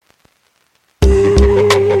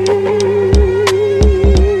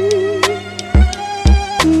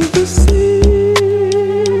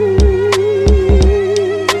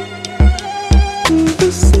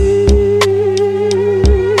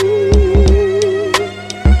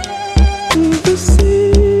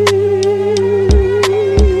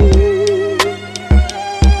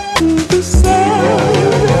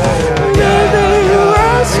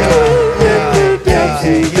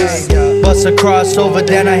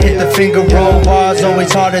hit the finger roll. Bars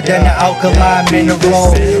always harder than the alkaline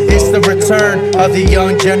mineral. It's the return of the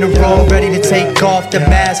young general, ready to take off the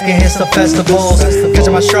mask and hit some festivals. Cause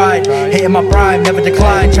of my stride, hitting my prime, never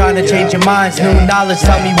decline. Trying to change your minds, new knowledge,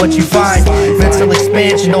 tell me what you find. Mental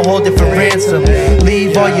expansion, no hold it for ransom.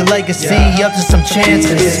 Leave all your legacy up to some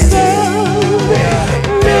chances.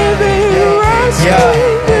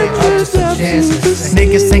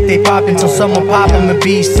 Niggas think they poppin' till someone pop 'em and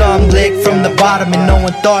be some lick from the bottom and no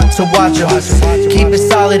one thought to watch 'em. Keep it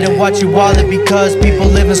solid and watch your wallet, because people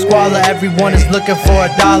live in squalor. Everyone is looking for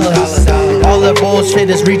a dollar. All that bullshit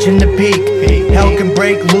is reaching the peak. Hell can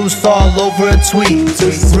break loose all over a tweet.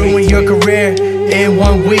 Ruin your career in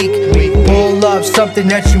 1 week. Pull up something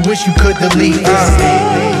that you wish you could delete.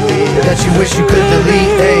 That you wish you could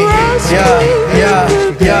delete. Hey,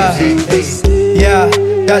 yeah.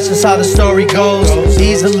 That's just how the story goes.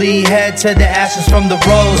 Easily head to the ashes from the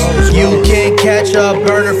rose. You can't catch a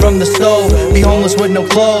burner from the stove. Be homeless with no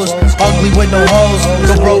clothes, ugly with no hoes.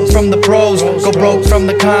 Go broke from the pros, go broke from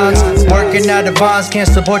the cons. Working at Avons, can't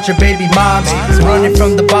support your baby moms. Running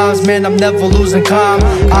from the bombs, man, I'm never losing calm.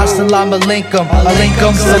 Assalamu alaikum,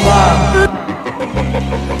 alaikum salam.